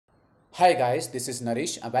Hi guys, this is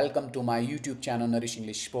Naresh and welcome to my YouTube channel Naresh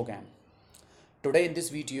English Program. Today in this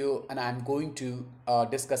video and I'm going to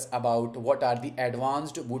discuss about what are the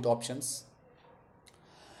advanced boot options.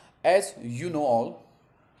 As you know all,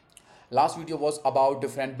 last video was about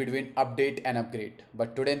difference between update and upgrade.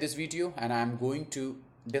 But today in this video and I'm going to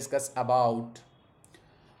discuss about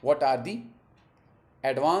what are the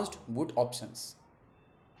advanced boot options.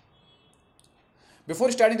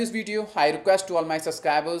 Before starting this video, I request to all my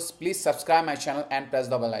subscribers, please subscribe my channel and press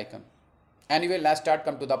the bell icon. Anyway, let's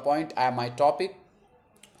come to the point. I have my topic.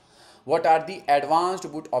 What are the advanced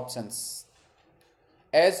boot options?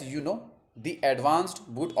 As you know, the advanced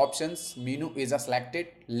boot options menu is a selected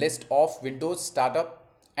list of Windows startup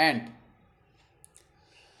and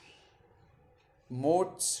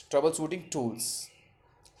modes troubleshooting tools.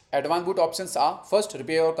 Advanced boot options are: first,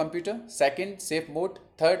 repair your computer; second, safe mode;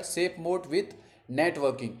 third, safe mode with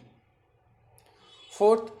networking;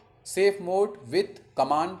 fourth, safe mode with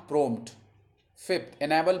command prompt; fifth,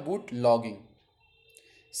 enable boot logging;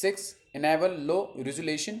 sixth, enable low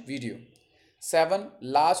resolution video; 7,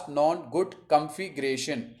 last non good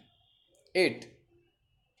configuration; 8,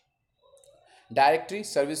 directory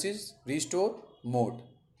services restore mode;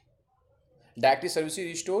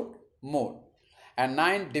 and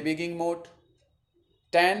 9, debugging mode;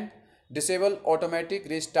 10, disable automatic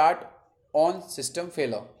restart on system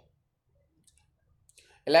failure;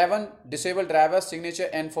 11, disable driver signature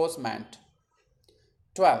enforcement;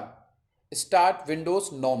 12, start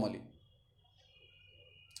Windows normally.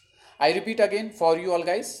 I repeat again for you all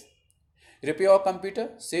guys: repair your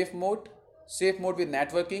computer, safe mode with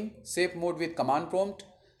networking, safe mode with command prompt,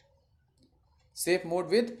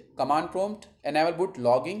 enable boot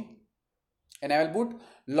logging,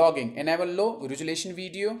 enable low resolution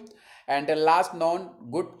video, and the last non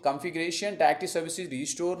good configuration, directory services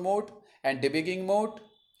restore mode and debugging mode,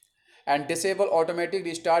 and disable automatic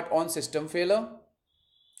restart on system failure,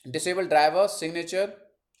 disable driver signature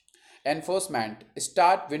enforcement,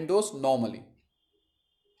 start Windows normally.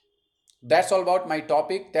 That's all about my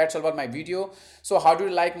topic. That's all about my video. So how do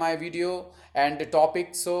you like my video and the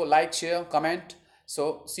topic? So like, share, comment.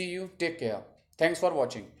 So see you. Take care. Thanks for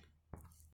watching.